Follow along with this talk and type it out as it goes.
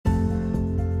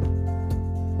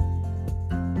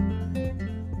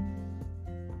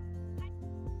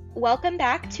Welcome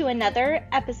back to another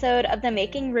episode of the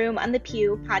Making Room on the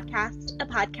Pew podcast, a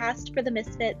podcast for the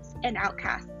misfits and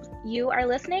outcasts. You are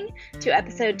listening to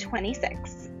episode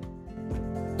 26.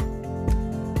 On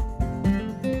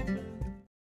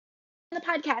the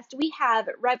podcast, we have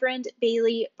Reverend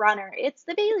Bailey Bronner. It's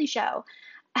The Bailey Show.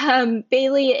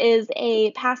 Bailey is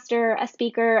a pastor, a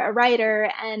speaker, a writer,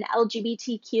 an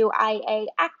LGBTQIA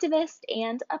activist,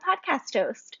 and a podcast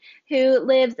host who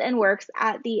lives and works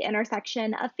at the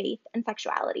intersection of faith and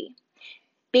sexuality.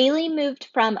 Bailey moved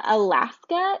from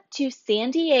Alaska to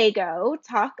San Diego,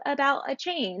 talk about a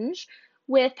change,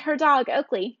 with her dog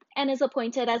Oakley, and is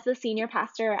appointed as the senior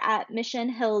pastor at Mission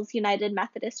Hills United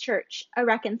Methodist Church, a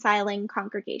reconciling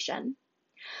congregation.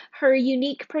 Her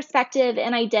unique perspective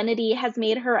and identity has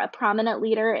made her a prominent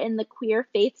leader in the queer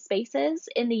faith spaces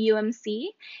in the UMC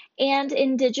and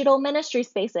in digital ministry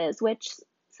spaces, which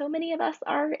so many of us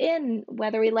are in,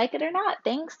 whether we like it or not,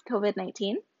 thanks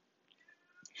COVID-19.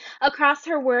 Across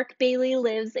her work, Bailey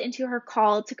lives into her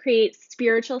call to create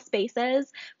spiritual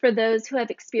spaces for those who have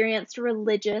experienced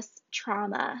religious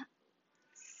trauma.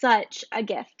 Such a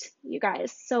gift, you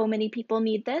guys. So many people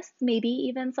need this, maybe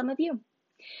even some of you.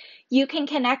 You can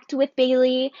connect with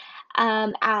Bailey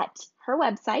at her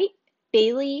website,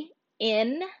 Bailey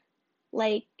in,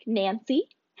 like Nancy,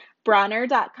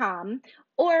 Bronner.com,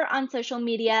 or on social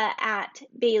media at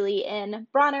Bailey in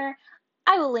Bronner.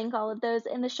 I will link all of those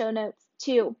in the show notes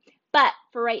too. But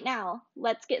for right now,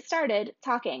 let's get started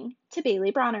talking to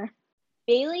Bailey Bronner.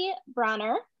 Bailey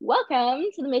Bronner, welcome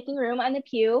to the Making Room on the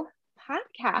Pew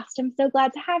podcast. I'm so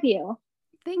glad to have you.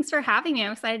 Thanks for having me.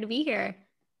 I'm excited to be here.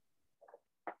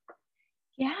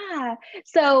 Yeah.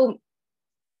 So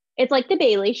it's like the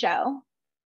Bailey Show,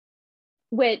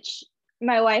 which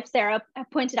my wife, Sarah,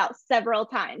 pointed out several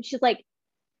times. She's like,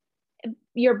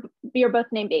 you're both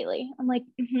named Bailey. I'm like,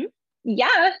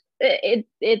 yeah,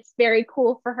 it's very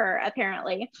cool for her,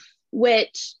 apparently,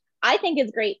 which I think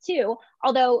is great too.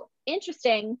 Although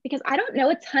interesting, because I don't know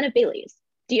a ton of Baileys.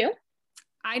 Do you?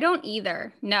 I don't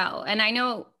either. No. And I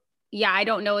know, I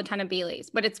don't know a ton of Baileys,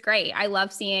 but it's great. I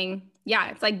love seeing,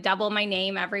 it's like double my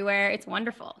name everywhere. It's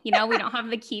wonderful. We don't have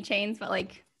the keychains, but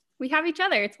like we have each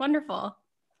other. It's wonderful.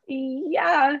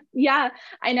 Yeah,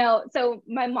 I know. So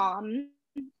my mom,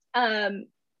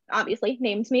 obviously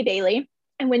named me Bailey.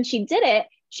 And when she did it,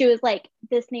 she was like,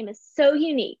 this name is so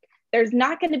unique. There's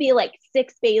not going to be like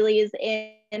 6 Baileys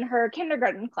in her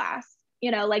kindergarten class,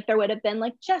 like there would have been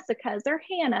like Jessica's or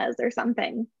Hannah's or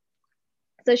something.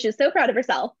 So she was so proud of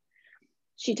herself.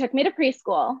 She took me to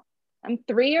preschool. I'm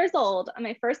 3 years old. On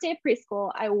my first day of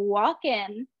preschool, I walk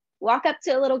up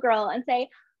to a little girl and say,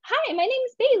 hi, my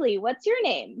name's Bailey. What's your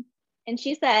name? And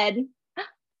she said,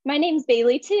 my name's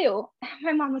Bailey too.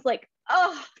 My mom was like,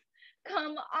 oh,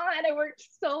 come on. I worked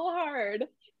so hard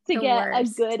to get a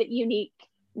good, unique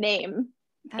name.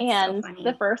 That's and so funny.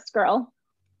 The first girl.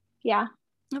 Yeah.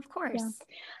 Of course. Yeah.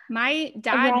 My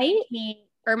dad named me,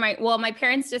 my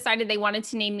parents decided they wanted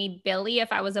to name me Billy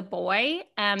if I was a boy,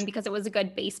 because it was a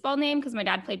good baseball name because my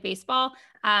dad played baseball.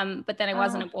 But then I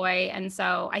wasn't a boy. And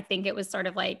so I think it was sort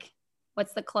of like,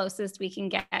 what's the closest we can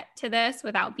get to this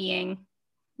without being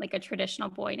like a traditional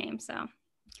boy name. So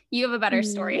you have a better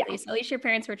story, at least. At least your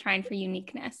parents were trying for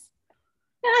uniqueness.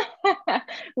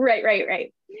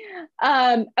 Right.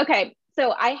 Okay.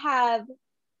 So I have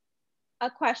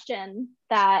a question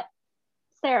that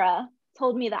Sarah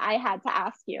told me that I had to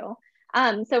ask you.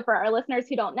 So for our listeners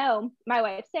who don't know, my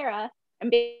wife, Sarah,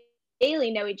 and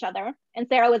Bailey know each other. And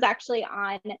Sarah was actually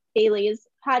on Bailey's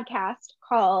podcast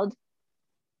called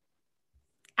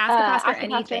Ask a Pastor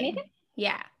Anything.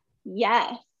 Yeah.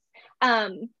 Yes.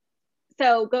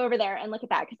 So go over there and look at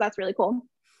that because that's really cool.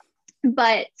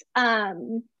 But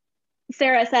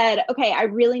Sarah said, okay, I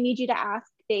really need you to ask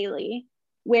Bailey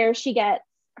where she gets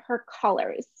her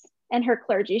collars and her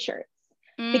clergy shirts.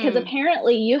 Because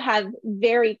apparently you have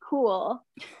very cool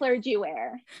clergy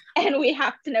wear and we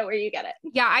have to know where you get it.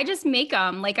 Yeah, I just make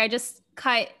them. Like I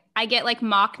get like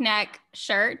mock neck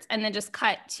shirts and then just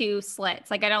cut 2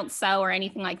 slits. Like I don't sew or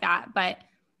anything like that, but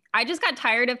I just got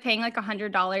tired of paying like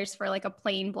 $100 for like a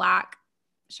plain black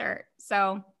shirt.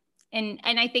 So, and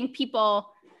I think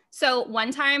so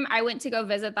one time I went to go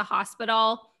visit the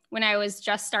hospital when I was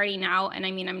just starting out. And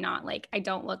I mean, I'm not like, I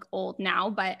don't look old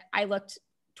now, but I looked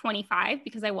 25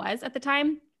 because I was at the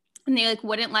time. And they like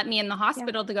wouldn't let me in the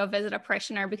hospital to go visit a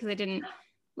parishioner because I didn't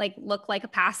like look like a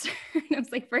pastor. And I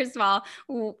was like, first of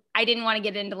all, I didn't want to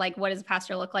get into like, what does a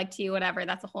pastor look like to you? Whatever.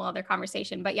 That's a whole other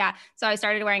conversation. But yeah, so I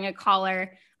started wearing a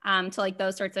collar to like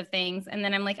those sorts of things. And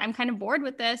then I'm like, I'm kind of bored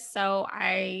with this. So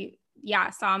I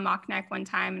saw a mock neck one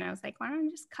time and I was like, why don't I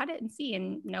just cut it and see?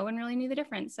 And no one really knew the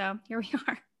difference. So here we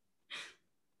are.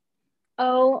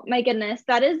 Oh my goodness,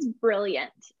 that is brilliant.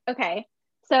 Okay.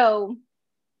 So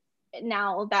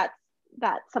now that's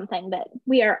something that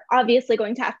we are obviously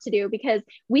going to have to do because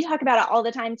we talk about it all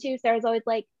the time too. Sarah's always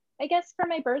like, I guess for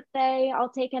my birthday,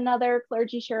 I'll take another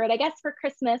clergy shirt. I guess for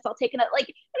Christmas, I'll take another, like,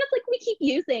 and it's like we keep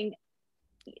using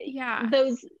Yeah.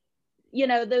 those,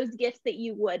 those gifts that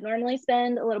you would normally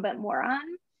spend a little bit more on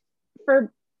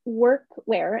for work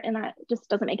wear, and that just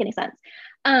doesn't make any sense.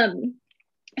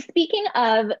 Speaking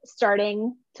of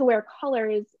starting to wear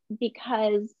collars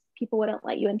because people wouldn't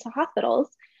let you into hospitals,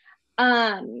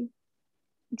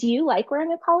 do you like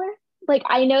wearing a collar? Like,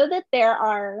 I know that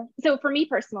so for me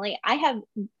personally, I have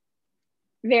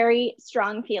very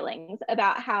strong feelings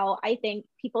about how I think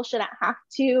people shouldn't have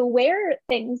to wear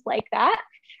things like that.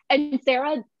 And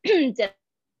Sarah didn't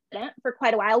for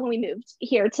quite a while when we moved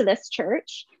here to this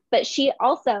church, but she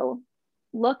also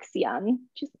looks young.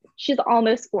 She's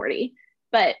almost 40,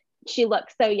 but she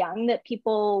looks so young that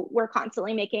people were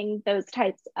constantly making those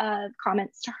types of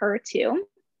comments to her too.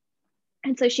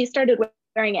 And so she started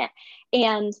wearing it,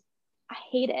 and I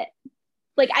hate it.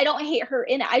 Like, I don't hate her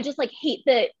in it. I just like hate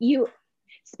that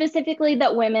specifically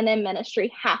that women in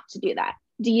ministry have to do that.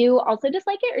 Do you also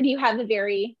dislike it, or do you have a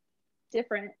very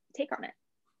different take on it?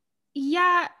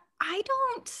 Yeah, I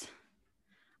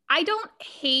don't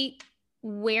hate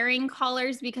wearing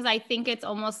collars because I think it's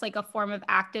almost like a form of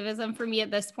activism for me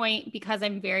at this point, because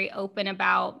I'm very open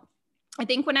about, I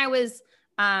think when I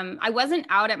wasn't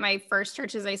out at my first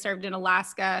churches I served in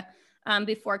Alaska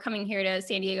before coming here to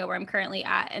San Diego, where I'm currently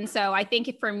at. And so I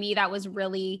think for me, that was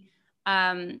really,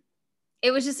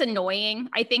 it was just annoying,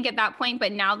 I think, at that point.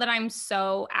 But now that I'm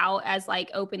so out as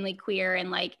like openly queer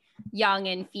and like young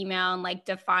and female and like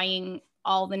defying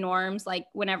all the norms, like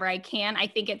whenever I can, I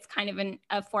think it's kind of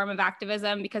a form of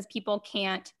activism, because people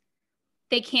can't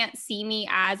see me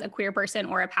as a queer person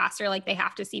or a pastor. Like, they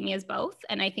have to see me as both.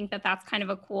 And I think that that's kind of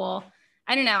a cool,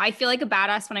 I don't know, I feel like a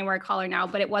badass when I wear a collar now,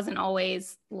 but it wasn't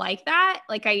always like that.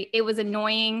 Like, it was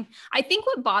annoying. I think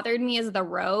what bothered me is the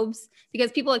robes,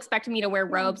 because people expected me to wear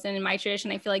robes. And in my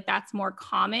tradition, I feel like that's more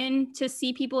common to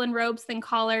see people in robes than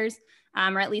collars,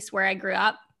 or at least where I grew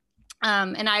up.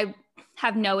 And I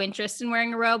have no interest in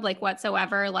wearing a robe, like,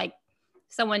 whatsoever. Like,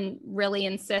 someone really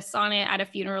insists on it at a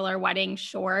funeral or wedding,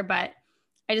 sure, but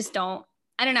I just don't,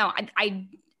 I don't know. I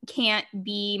can't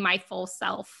be my full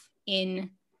self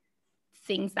in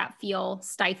things that feel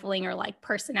stifling or like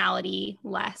personality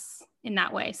less in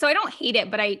that way. So I don't hate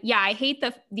it, but I hate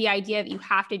the idea that you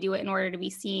have to do it in order to be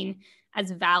seen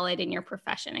as valid in your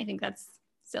profession. I think that's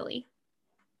silly.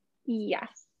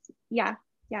 Yes. Yeah.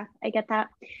 Yeah. I get that.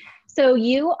 So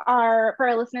you are, for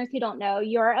our listeners who don't know,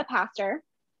 you're a pastor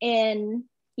in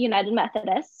United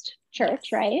Methodist Church,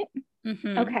 yes. Right?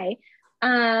 Mm-hmm. Okay.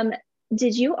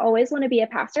 Did you always want to be a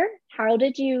pastor? How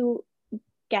did you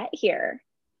get here?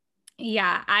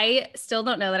 Yeah, I still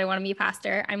don't know that I want to be a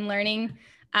pastor. I'm learning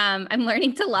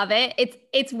to love it.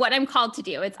 It's what I'm called to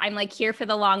do. I'm like here for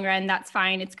the long run. That's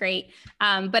fine. It's great.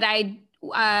 But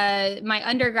my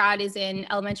undergrad is in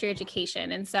elementary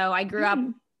education. And so I grew up,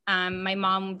 my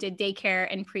mom did daycare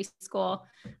and preschool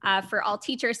for all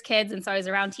teachers' kids. And so I was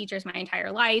around teachers my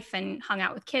entire life and hung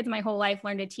out with kids my whole life,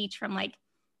 learned to teach from like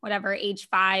whatever, age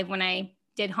 5, when I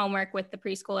did homework with the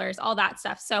preschoolers, all that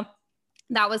stuff. So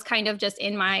that was kind of just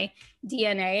in my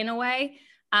DNA in a way.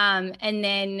 And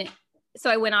then, so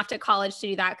I went off to college to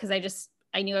do that because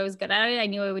I knew I was good at it. I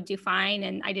knew I would do fine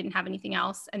and I didn't have anything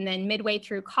else. And then midway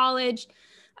through college,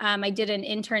 I did an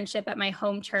internship at my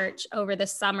home church over the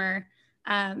summer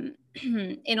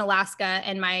in Alaska.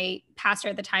 And my pastor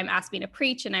at the time asked me to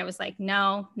preach. And I was like,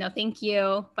 no, thank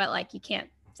you. But like, you can't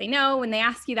say no when they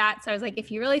ask you that. So I was like, if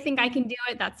you really think I can do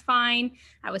it, that's fine.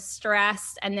 I was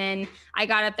stressed. And then I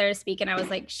got up there to speak and I was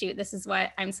like, shoot, this is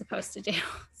what I'm supposed to do.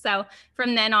 So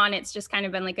from then on, it's just kind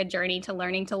of been like a journey to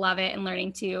learning to love it and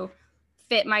learning to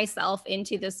fit myself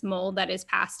into this mold that is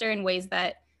pastor in ways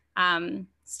that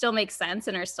still make sense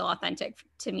and are still authentic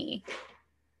to me.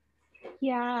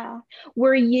 Yeah.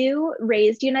 Were you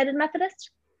raised United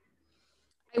Methodist?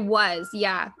 I was,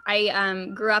 yeah. I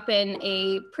grew up in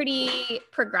a pretty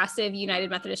progressive United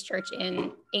Methodist church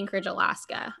in Anchorage,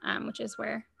 Alaska, which is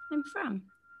where I'm from.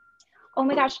 Oh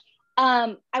my gosh.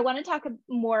 I want to talk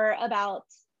more about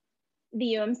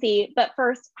the UMC, but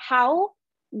first, how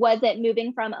was it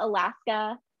moving from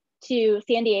Alaska to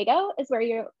San Diego is where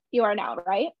you are now,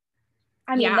 right?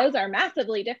 I mean, those are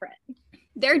massively different.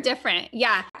 They're different.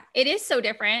 Yeah, it is so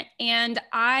different. And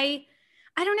I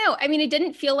don't know. I mean, it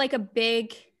didn't feel like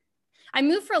I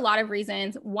moved for a lot of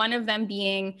reasons. One of them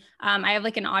being, I have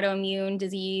like an autoimmune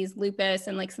disease, lupus,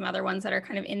 and like some other ones that are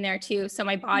kind of in there too. So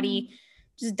my body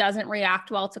just doesn't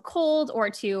react well to cold or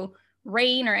to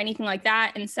rain or anything like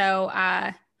that. And so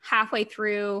halfway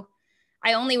through,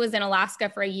 I only was in Alaska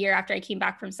for a year after I came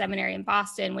back from seminary in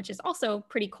Boston, which is also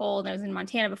pretty cold. I was in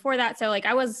Montana before that. So like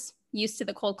I was used to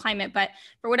the cold climate, but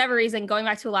for whatever reason, going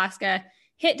back to Alaska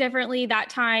hit differently that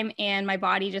time. And my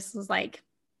body just was like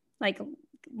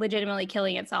legitimately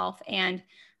killing itself. And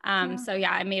so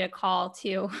yeah, I made a call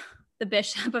to the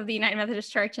bishop of the United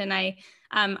Methodist Church. And I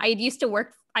used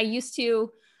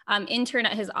to intern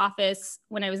at his office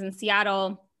when I was in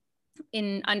Seattle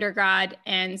in undergrad.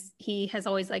 And he has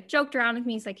always like joked around with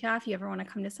me. He's like, yeah, if you ever want to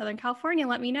come to Southern California,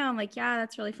 let me know. I'm like, yeah,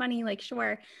 that's really funny. Like,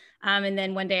 sure. And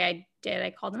then one day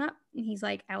I called him up and he's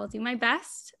like, I will do my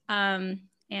best. And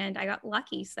I got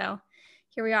lucky. So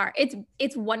here we are.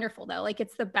 It's wonderful though. Like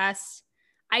it's the best.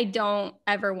 I don't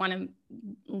ever want to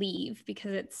leave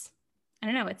because it's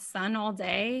sun all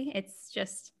day. It's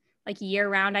just like year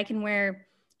round. I can wear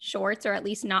shorts or at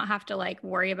least not have to like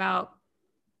worry about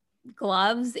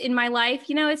gloves in my life.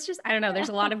 It's just, I don't know. There's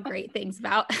a lot of great things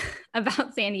about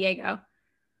San Diego.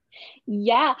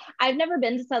 Yeah. I've never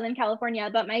been to Southern California,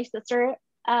 but my sister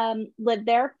lived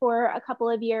there for a couple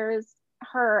of years.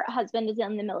 Her husband is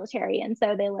in the military. And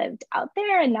so they lived out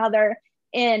there and now they're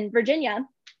in Virginia.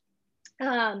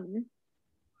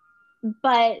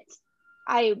 But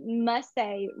I must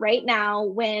say right now,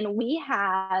 when we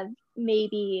have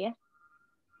maybe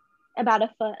about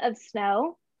a foot of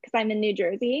snow, because I'm in New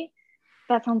Jersey,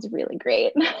 that sounds really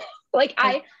great. Like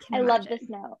I love the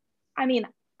snow. I mean,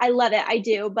 I love it. I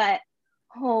do, but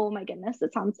oh my goodness,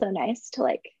 it sounds so nice to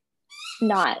like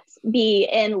not be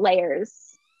in layers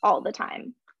all the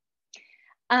time.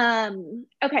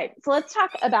 Okay, so let's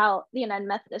talk about the United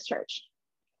Methodist Church.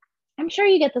 I'm sure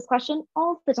you get this question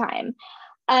all the time.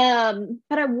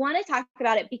 But I want to talk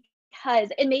about it because,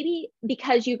 and maybe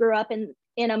because you grew up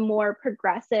in a more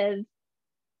progressive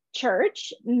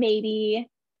church, maybe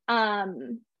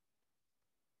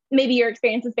your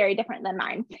experience is very different than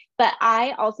mine. But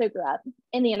I also grew up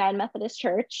in the United Methodist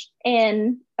Church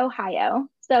in Ohio.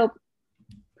 So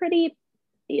pretty,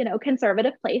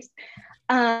 conservative place.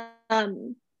 And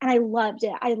I loved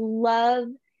it. I love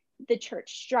the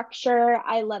church structure.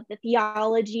 I love the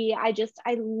theology. I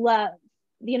love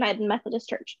the United Methodist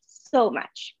Church so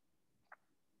much.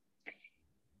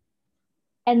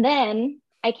 And then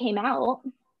I came out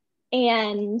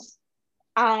and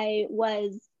I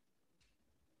was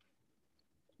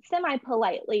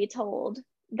semi-politely told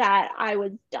that I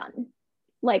was done.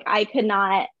 Like I could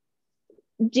not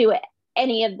do it,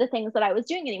 any of the things that I was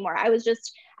doing anymore. I was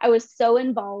so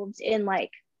involved in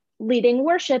like leading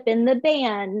worship in the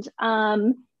band,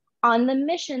 on the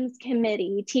missions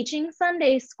committee, teaching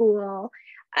Sunday school,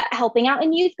 helping out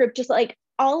in youth group, just like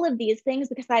all of these things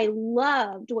because I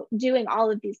loved doing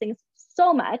all of these things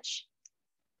so much.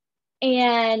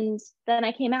 And then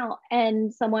I came out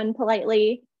and someone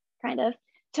politely kind of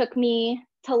took me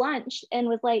to lunch and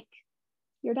was like,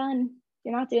 you're done.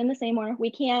 You're not doing this anymore.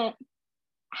 We can't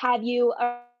have you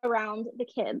around the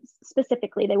kids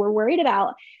specifically they were worried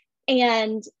about.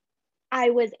 And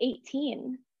I was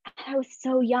 18. I was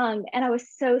so young and I was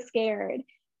so scared.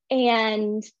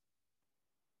 And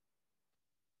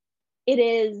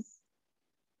it's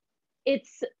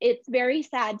very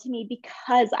sad to me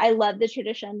because I love the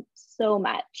tradition so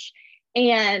much.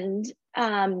 And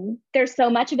there's so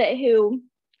much of it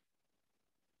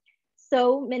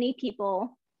so many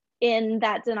people in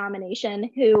that denomination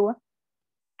who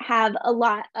have a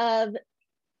lot of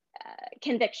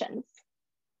convictions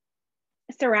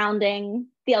surrounding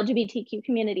the LGBTQ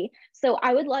community. So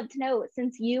I would love to know,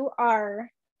 since you are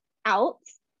out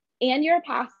and you're a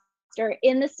pastor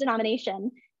in this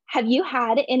denomination, have you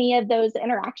had any of those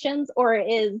interactions, or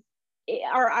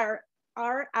are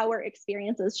our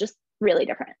experiences just really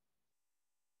different?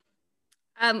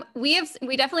 We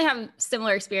definitely have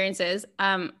similar experiences.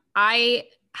 I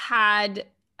had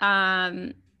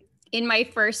in my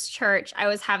first church, I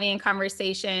was having a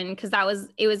conversation because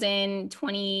it was in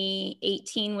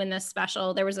 2018 when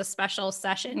there was a special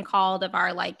session called of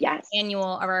our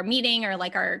annual of our meeting, or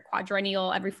like our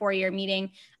quadrennial every 4-year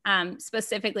meeting,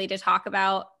 specifically to talk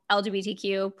about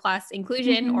LGBTQ plus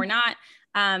inclusion or not.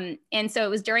 And so it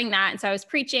was during that. And so I was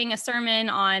preaching a sermon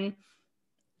on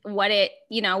what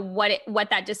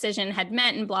that decision had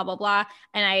meant and blah, blah, blah.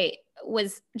 And I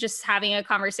was just having a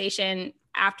conversation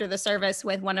after the service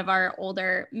with one of our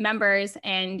older members,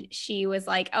 and she was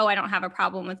like, oh, I don't have a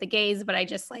problem with the gays, but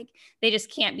they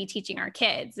just can't be teaching our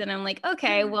kids. And I'm like,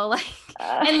 okay, well,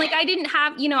 and like, I didn't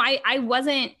have, I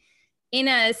wasn't in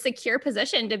a secure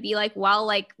position to be like, well,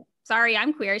 like, sorry,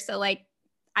 I'm queer. So like,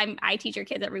 I teach your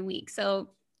kids every week.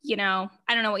 So you know,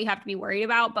 I don't know what you have to be worried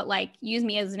about, but like use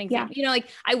me as an example. Yeah. You know, like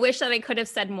I wish that I could have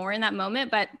said more in that moment,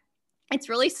 but it's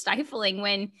really stifling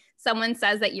when someone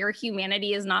says that your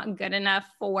humanity is not good enough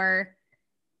for,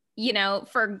 you know,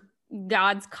 for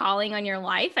God's calling on your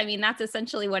life. I mean, that's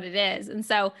essentially what it is. And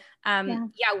so,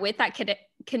 yeah, with that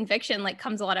conviction, like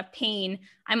comes a lot of pain.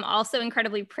 I'm also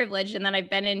incredibly privileged in that I've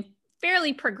been in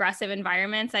fairly progressive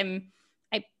environments. I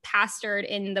pastored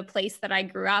in the place that I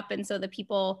grew up. And so the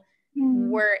people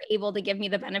were able to give me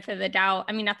the benefit of the doubt.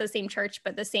 I mean, not the same church,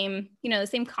 but the same, you know, the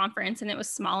same conference. And it was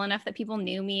small enough that people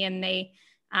knew me and they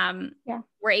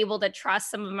were able to trust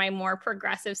some of my more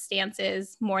progressive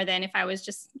stances more than if I was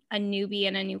just a newbie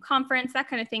in a new conference, that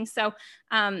kind of thing. So,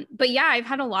 but yeah, I've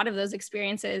had a lot of those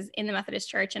experiences in the Methodist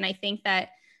Church. And I think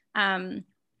that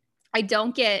I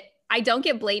don't get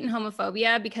blatant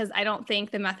homophobia because I don't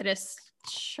think the Methodist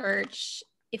Church,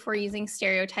 if we're using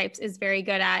stereotypes, is very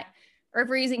good at, or if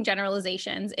we're using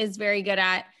generalizations, is very good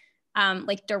at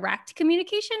like direct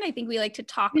communication. I think we like to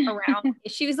talk around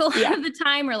issues a lot of the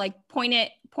time, or like point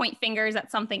fingers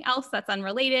at something else that's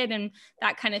unrelated and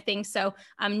that kind of thing. So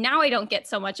now I don't get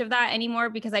so much of that anymore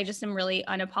because I just am really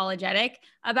unapologetic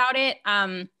about it.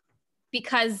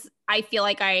 Because I feel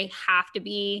like I have to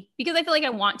be, because I feel like I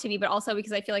want to be, but also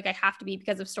because I feel like I have to be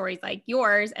because of stories like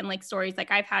yours and like stories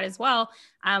like I've had as well.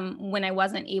 When I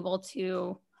wasn't able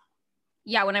to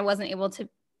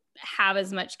have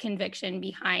as much conviction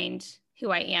behind who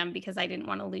I am because I didn't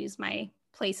want to lose my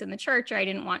place in the church, or I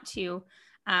didn't want to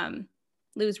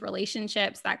lose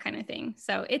relationships, that kind of thing.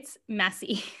 So it's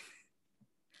messy.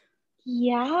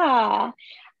 Yeah.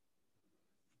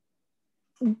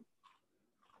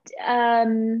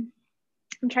 I'm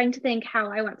trying to think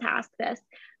how I want to ask this.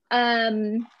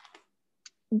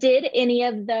 Did any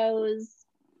of those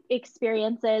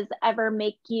experiences ever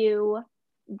make you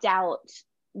doubt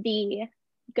the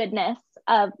goodness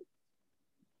of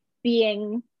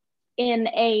being in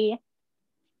a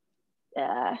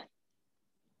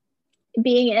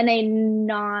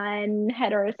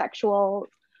non-heterosexual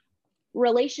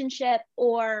relationship,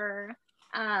 or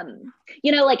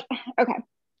you know, like, okay,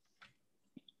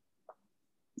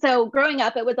 so growing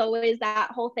up, it was always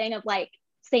that whole thing of like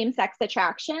same-sex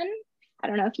attraction. I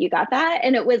don't know if you got that.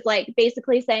 And it was like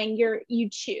basically saying you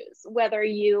choose whether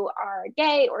you are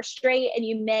gay or straight, and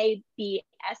you may be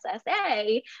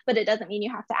SSA, but it doesn't mean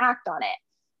you have to act on it.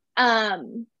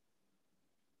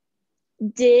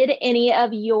 Did any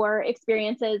of your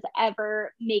experiences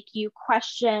ever make you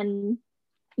question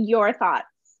your thoughts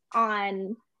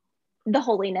on the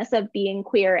holiness of being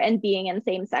queer and being in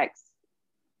same-sex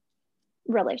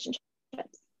relationships?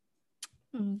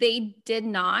 They did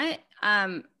not.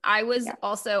 I was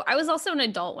also an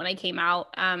adult when I came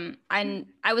out. And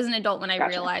I was an adult when I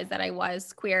realized that I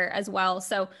was queer as well.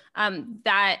 So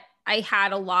that I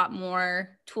had a lot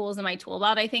more tools in my tool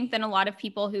belt, I think, than a lot of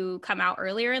people who come out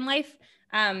earlier in life.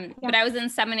 But I was in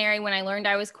seminary when I learned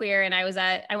I was queer, and I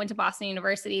went to Boston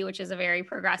University, which is a very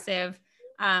progressive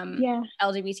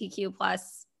LGBTQ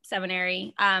plus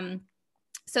seminary.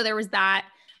 So there was that.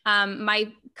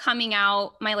 My coming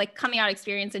out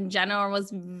experience in general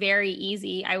was very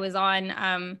easy. I was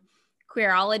on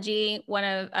Queerology, one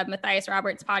of Matthias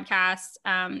Roberts' podcasts,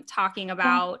 talking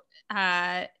about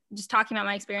my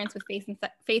experience with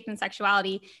faith and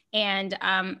sexuality, and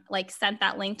like sent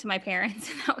that link to my parents.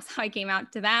 And that was how I came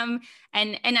out to them.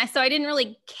 And so I didn't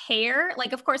really care.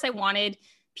 Like, of course I wanted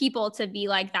people to be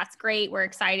like, that's great, we're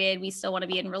excited, we still want to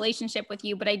be in relationship with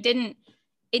you. But it didn't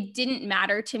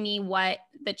matter to me what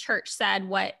the church said,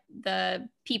 what the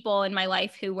people in my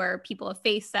life who were people of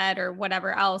faith said, or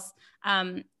whatever else.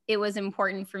 It was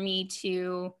important for me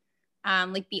to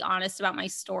like be honest about my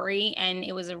story. And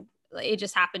it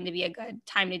just happened to be a good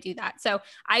time to do that. So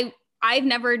I've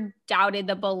never doubted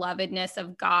the belovedness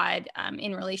of God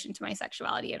in relation to my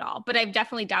sexuality at all, but I've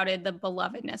definitely doubted the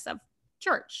belovedness of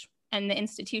church and the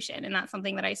institution. And that's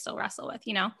something that I still wrestle with,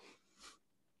 you know?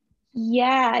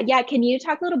 Yeah. Can you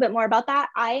talk a little bit more about that?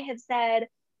 I have said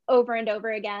over and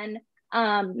over again,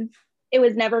 it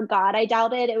was never God I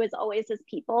doubted. It was always his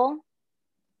people,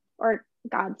 or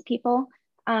God's people,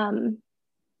 her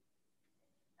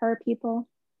people.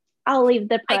 I'll leave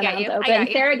the pronouns open.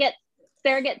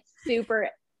 Sarah gets super,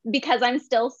 because I'm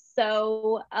still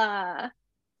so, I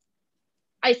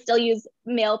still use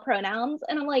male pronouns,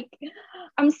 and I'm like,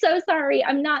 I'm so sorry.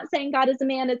 I'm not saying God is a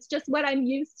man. It's just what I'm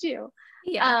used to.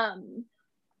 Yeah.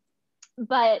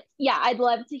 But yeah, I'd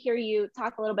love to hear you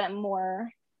talk a little bit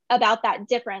more about that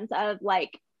difference of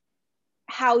like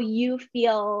how you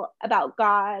feel about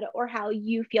God, or how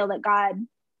you feel that God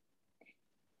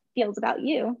feels about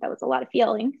you. That was a lot of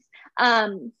feelings,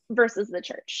 versus the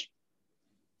church.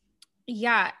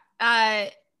 Yeah.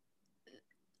 I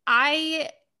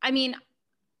mean,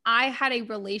 I had a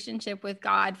relationship with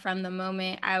God from the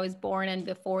moment I was born and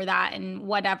before that, and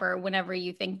whenever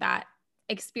you think that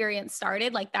experience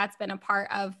started, like that's been a part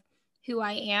of who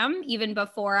I am, even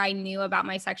before I knew about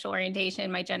my sexual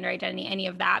orientation, my gender identity, any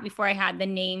of that, before I had the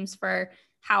names for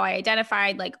how I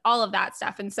identified, like all of that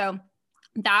stuff. And so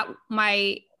that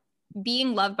my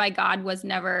being loved by God was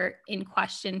never in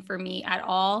question for me at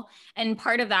all. And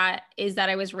part of that is that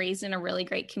I was raised in a really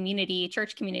great community,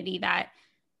 church community that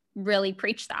really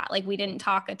preached that. Like we didn't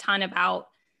talk a ton about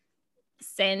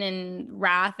sin and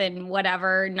wrath and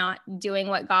whatever, not doing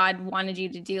what God wanted you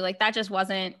to do. Like that just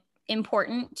wasn't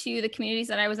important to the communities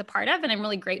that I was a part of. And I'm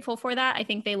really grateful for that. I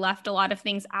think they left a lot of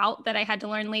things out that I had to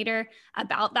learn later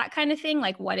about that kind of thing.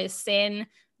 Like what is sin?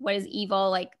 What is evil?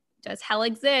 Like, does hell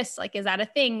exist? Like, is that a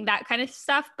thing? That kind of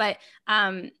stuff. But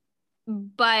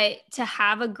to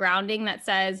have a grounding that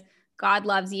says God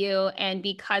loves you, and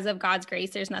because of God's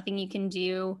grace, there's nothing you can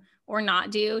do or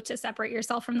not do to separate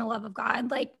yourself from the love of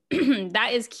God. Like that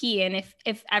is key. And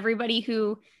if everybody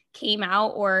who came out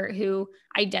or who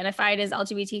identified as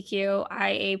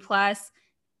LGBTQIA plus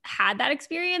had that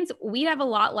experience, we'd have a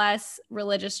lot less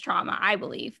religious trauma, I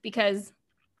believe, because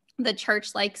the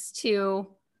church likes to,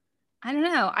 I don't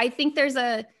know. I think there's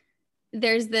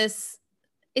this,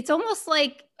 it's almost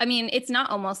like, I mean, it's not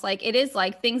almost like, it is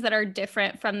like things that are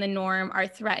different from the norm are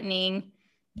threatening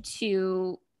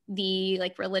to the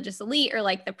like religious elite or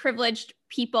like the privileged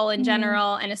people in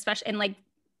general. And especially, and like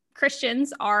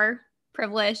Christians are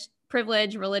privileged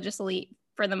religious elite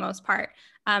for the most part.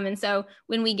 And so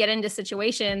when we get into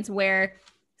situations where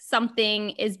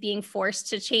something is being forced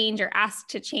to change or asked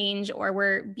to change, or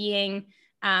we're being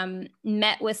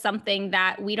met with something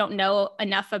that we don't know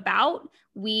enough about,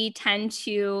 we tend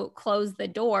to close the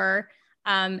door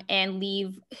and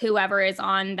leave whoever is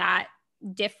on that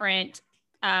different,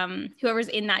 whoever's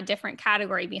in that different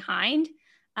category behind.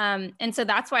 And so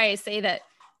that's why I say that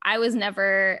I was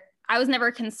never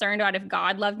concerned about if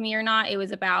God loved me or not. It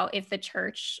was about if the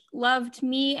church loved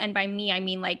me. And by me, I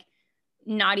mean like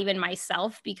not even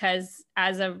myself, because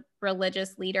as a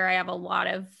religious leader, I have a lot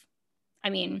of, I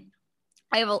mean,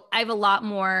 I have a lot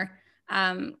more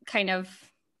kind of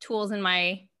tools in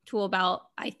my tool belt,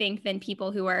 I think, than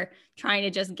people who are trying to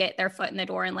just get their foot in the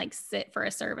door and like sit for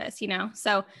a service, you know?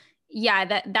 So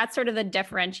yeah, that's sort of the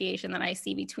differentiation that I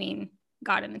see between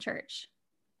God and the church.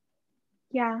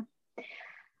 Yeah.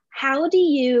 How do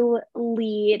you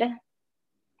lead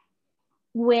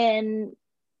when,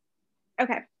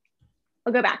 okay,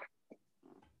 I'll go back.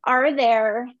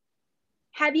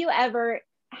 Have you ever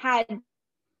had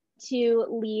to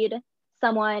lead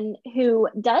someone who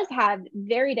does have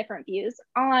very different views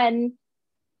on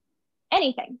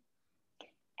anything?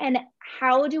 And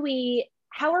how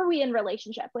are we in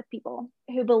relationship with people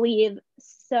who believe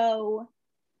so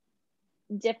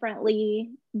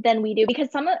differently than we do?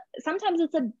 Because sometimes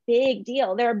it's a big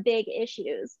deal. There are big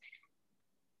issues.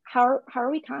 How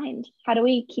are we kind? How do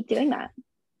we keep doing that?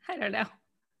 I don't know.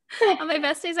 On my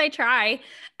best days, I try.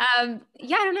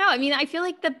 Yeah, I don't know. I mean, I feel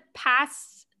like the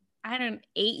past, 8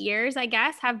 years, I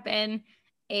guess, have been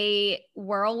a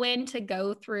whirlwind to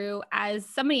go through as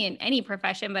somebody in any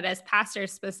profession, but as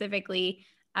pastors specifically,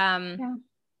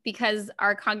 because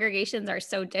our congregations are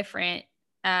so different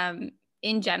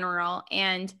in general.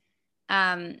 And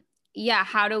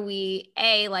how do we,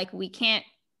 we can't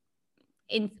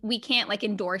like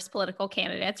endorse political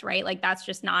candidates, right? Like that's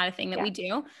just not a thing that we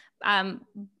do.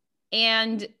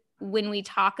 And when we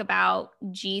talk about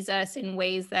Jesus in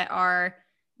ways that are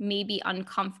maybe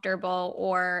uncomfortable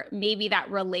or maybe that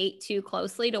relate too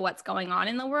closely to what's going on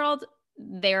in the world,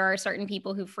 there are certain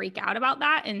people who freak out about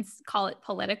that and call it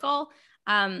political.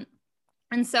 And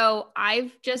so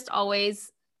I've just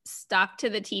always stuck to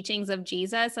the teachings of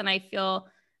Jesus. And I feel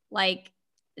like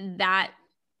that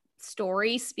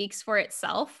story speaks for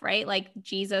itself, right? Like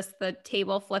Jesus, the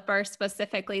table flipper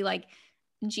specifically, like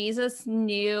Jesus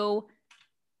knew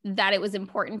that it was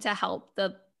important to help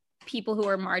the people who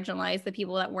were marginalized, the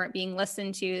people that weren't being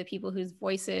listened to, the people whose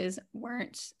voices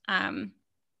weren't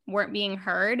being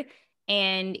heard.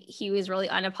 And he was really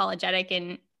unapologetic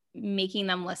in making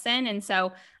them listen. And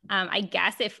so I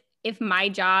guess if my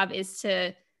job is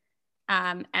to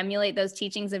emulate those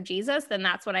teachings of Jesus, then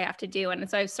that's what I have to do. And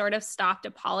so I've sort of stopped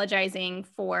apologizing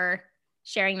for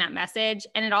sharing that message.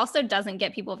 And it also doesn't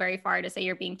get people very far to say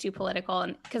you're being too political.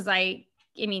 And because I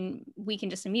mean, we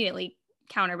can just immediately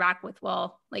counter back with,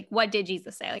 well, like, what did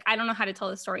Jesus say? Like, I don't know how to tell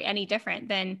the story any different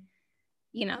than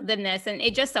this. And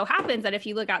it just so happens that if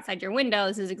you look outside your window,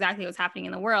 this is exactly what's happening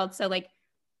in the world. So like,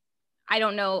 I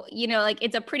don't know, you know, like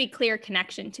it's a pretty clear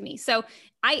connection to me. So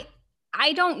I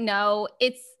don't know.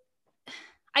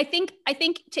 I think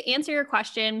to answer your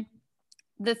question,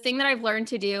 the thing that I've learned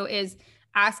to do is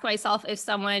ask myself if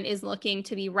someone is looking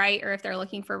to be right or if they're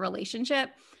looking for a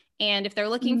relationship. And if they're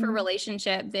looking for a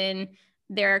relationship, then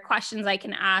there are questions I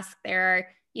can ask. There are,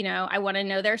 you know, I want to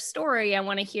know their story. I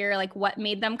want to hear like what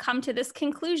made them come to this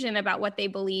conclusion about what they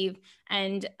believe.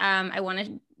 And I want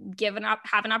to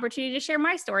have an opportunity to share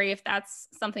my story if that's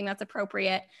something that's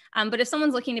appropriate. But if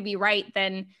someone's looking to be right,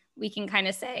 then we can kind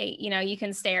of say, you know, you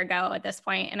can stay or go at this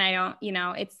point. And I don't, you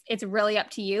know, it's really up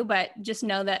to you, but just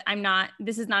know that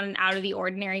this is not an out of the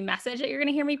ordinary message that you're going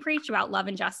to hear me preach about love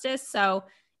and justice. So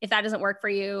if that doesn't work for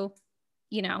you,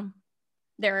 you know,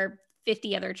 there are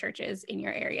 50 other churches in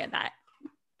your area that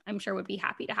I'm sure would be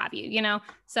happy to have you, you know?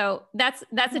 So that's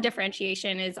a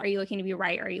differentiation is, are you looking to be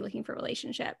right? Or are you looking for a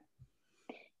relationship?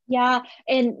 Yeah.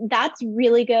 And that's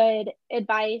really good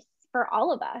advice for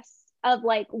all of us, of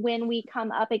like, when we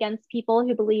come up against people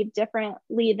who believe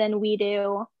differently than we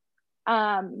do,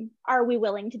 are we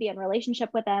willing to be in relationship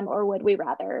with them, or would we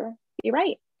rather be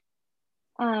right?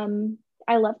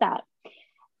 I love that.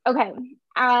 Okay.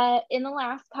 In the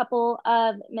last couple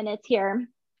of minutes here,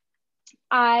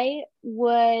 I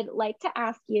would like to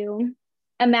ask you,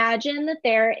 imagine that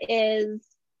there is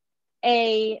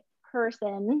a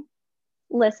person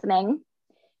listening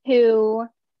who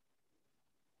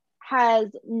has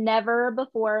never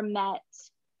before met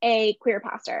a queer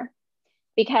pastor,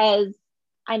 because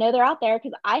I know they're out there,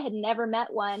 because I had never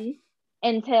met one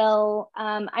until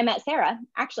I met Sarah.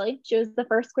 Actually, she was the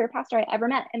first queer pastor I ever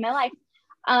met in my life.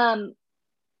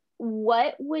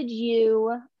 What would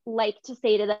you like to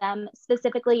say to them,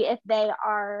 specifically if they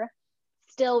are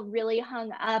still really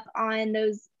hung up on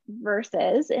those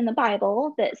verses in the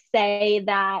Bible that say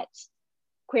that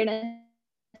queerness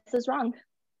is wrong?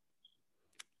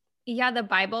 Yeah, the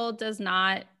Bible does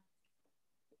not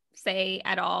say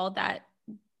at all that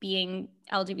being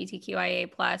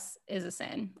LGBTQIA plus is a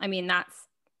sin. I mean,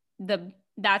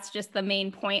 that's just the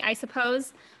main point, I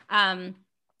suppose. And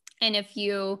if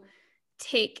you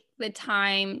take the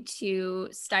time to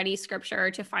study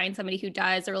scripture, to find somebody who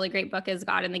does, a really great book is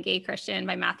God and the Gay Christian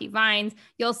by Matthew Vines,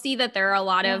 you'll see that there are a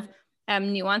lot of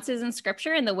nuances in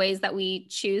scripture and the ways that we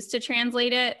choose to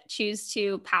translate it, choose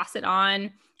to pass it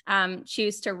on,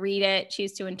 choose to read it,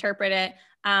 choose to interpret it.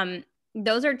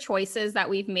 Those are choices that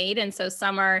we've made. And so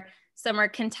some are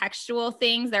contextual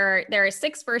things. There are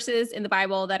 6 verses in the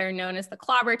Bible that are known as the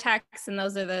clobber texts. And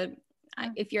those are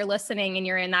if you're listening and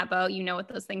you're in that boat, you know what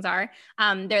those things are.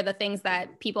 They're the things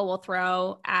that people will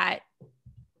throw at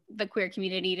the queer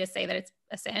community to say that it's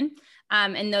a sin.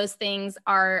 And those things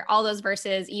are, all those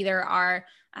verses either are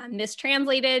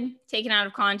mistranslated, taken out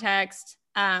of context.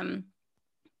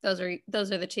 Those are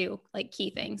the 2 like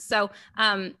key things. So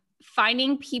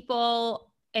finding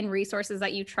people and resources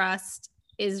that you trust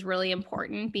is really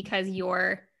important, because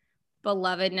your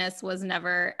belovedness was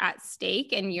never at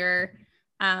stake, and your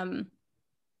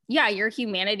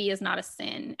humanity is not a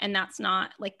sin. And that's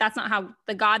not how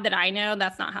the God that I know,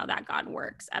 that's not how that God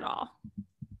works at all.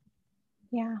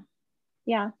 Yeah.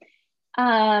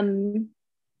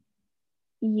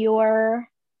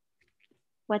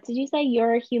 What did you say?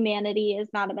 Your humanity is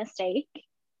not a mistake.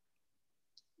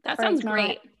 That sounds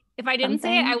great. If I didn't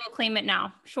say it, I will claim it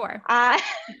now. Sure.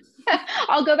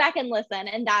 I'll go back and listen,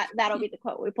 and that'll be the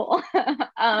quote we pull.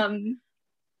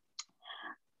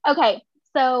 Okay.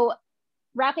 So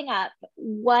wrapping up,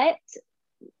 what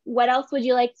else would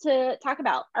you like to talk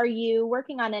about? Are you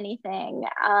working on anything?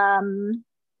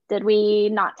 Did we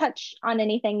not touch on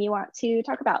anything you want to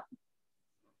talk about?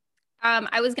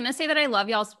 I was going to say that I love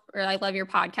I love your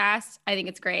podcast. I think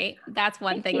it's great. That's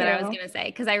one thing that I was going to say,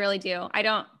 because I really do.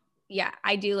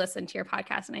 I do listen to your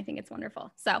podcast, and I think it's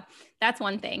wonderful. So that's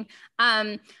one thing.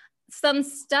 Some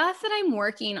stuff that I'm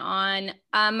working on,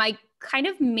 my kind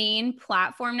of main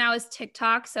platform now is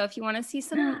TikTok. So if you want to see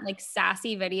some like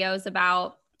sassy videos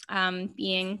about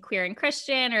being queer and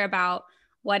Christian, or about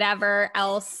whatever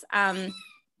else,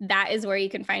 that is where you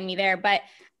can find me there. But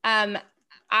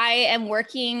I am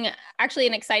working, actually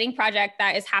an exciting project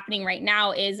that is happening right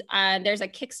now is there's a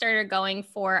Kickstarter going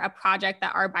for a project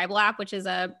that Our Bible app, which is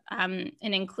an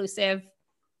inclusive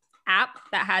app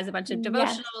that has a bunch of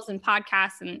devotionals and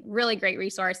podcasts and really great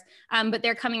resource. But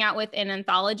they're coming out with an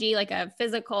anthology, like a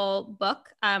physical book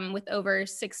with over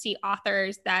 60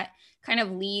 authors that kind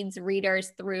of leads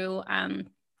readers through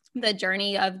the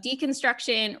journey of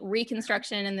deconstruction,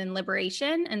 reconstruction, and then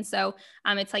liberation. And so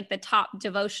it's like the top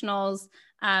devotionals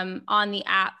on the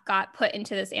app got put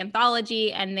into this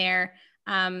anthology, and they're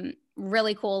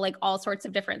really cool, like all sorts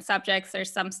of different subjects.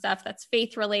 There's some stuff that's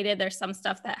faith related. There's some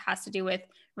stuff that has to do with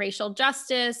racial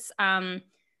justice,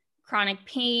 chronic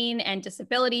pain and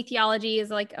disability theology is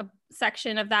like a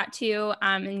section of that too.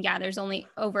 And yeah, there's only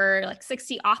over like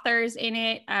 60 authors in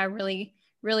it. Really,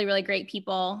 really, really great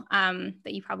people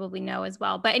that you probably know as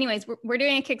well. But anyways, we're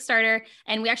doing a Kickstarter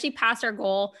and we actually passed our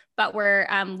goal, but we're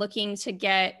looking to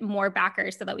get more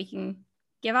backers so that we can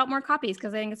give out more copies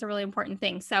because I think it's a really important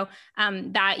thing. So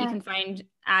that you can find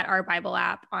at Our Bible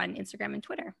App on Instagram and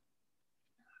Twitter.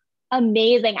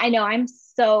 Amazing. I know, I'm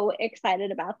so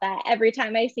excited about that. Every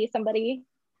time I see somebody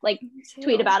like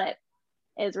tweet about it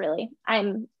is really,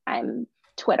 I'm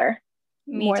Twitter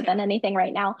more than anything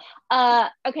right now.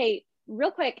 Okay,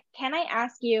 real quick, can I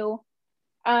ask you,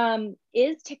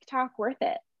 is TikTok worth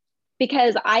it?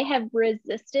 Because I have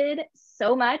resisted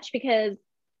so much because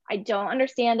I don't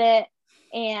understand it.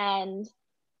 And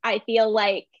I feel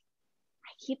like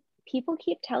people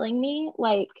keep telling me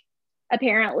like,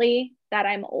 apparently that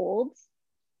I'm old.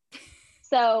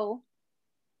 So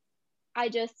I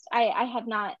have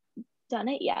not done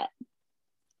it yet.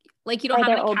 Like you don't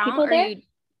have an account or you,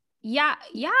 yeah.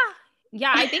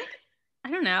 I think,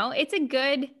 I don't know. I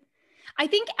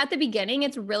think at the beginning,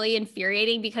 it's really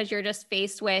infuriating because you're just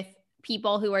faced with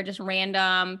people who are just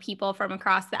random people from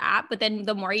across the app. But then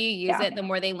the more you use it, the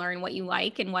more they learn what you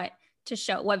like and what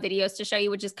videos to show you,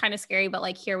 which is kind of scary. But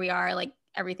like, here we are, like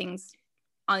everything's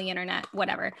on the internet,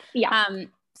 whatever. Yeah.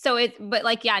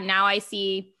 Now I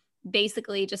see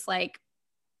basically just like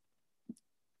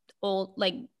old,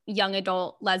 like young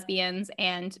adult lesbians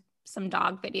and some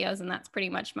dog videos. And that's pretty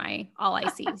much all I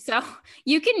see. So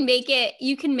you can make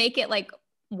it like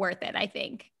worth it, I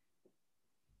think.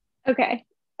 Okay.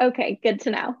 Good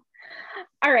to know.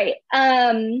 All right.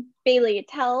 Bailey,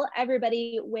 tell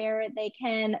everybody where they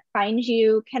can find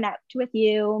you, connect with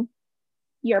you,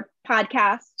 your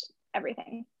podcast,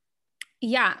 everything.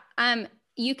 Yeah.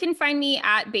 You can find me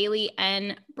at Bailey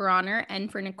N. Bronner, N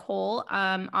for Nicole,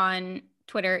 on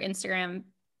Twitter, Instagram,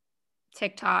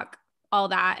 TikTok, all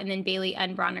that. And then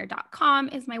BaileyNBronner.com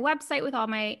is my website with all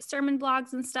my sermon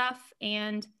blogs and stuff.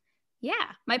 And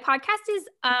yeah, my podcast is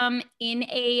in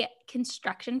a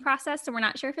construction process. So we're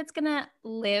not sure if it's going to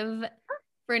live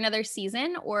for another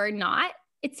season or not.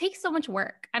 It takes so much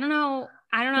work. I don't know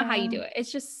how you do it.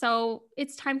 It's just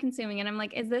it's time consuming. And I'm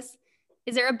like, is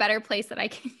there a better place that I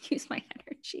can use my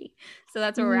energy? So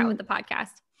that's where we're at with the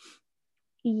podcast.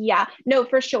 Yeah, no,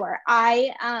 for sure.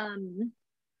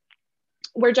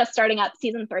 We're just starting up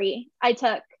season 3. I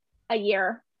took a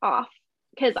year off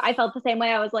because I felt the same way.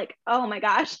 I was like, oh my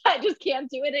gosh, I just can't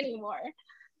do it anymore.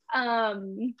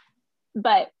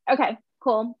 But okay,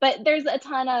 cool. But there's a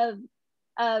ton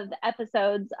of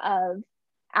episodes of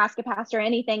Ask a Pastor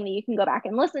Anything that you can go back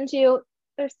and listen to.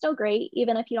 They're still great,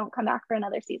 even if you don't come back for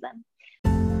another season.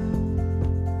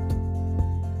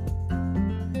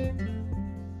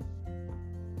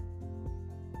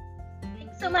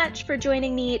 Thanks so much for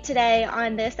joining me today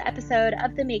on this episode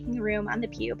of the Making Room on the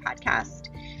Pew podcast.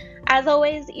 As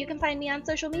always, you can find me on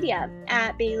social media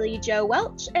at Bailey Jo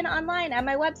Welch and online at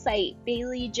my website,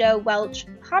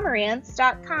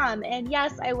 BaileyJoWelchPomerantz.com. And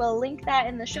yes, I will link that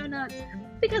in the show notes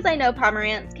because I know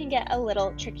Pomerantz can get a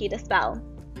little tricky to spell.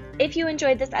 If you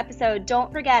enjoyed this episode,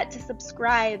 don't forget to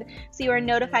subscribe so you are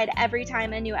notified every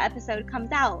time a new episode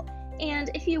comes out.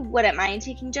 And if you wouldn't mind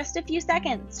taking just a few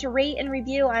seconds to rate and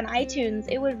review on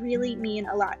iTunes, it would really mean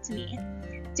a lot to me.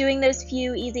 Doing those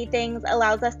few easy things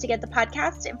allows us to get the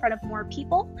podcast in front of more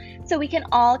people so we can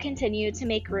all continue to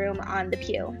make room on the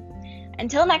pew.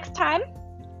 Until next time,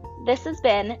 this has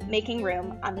been Making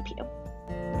Room on the Pew.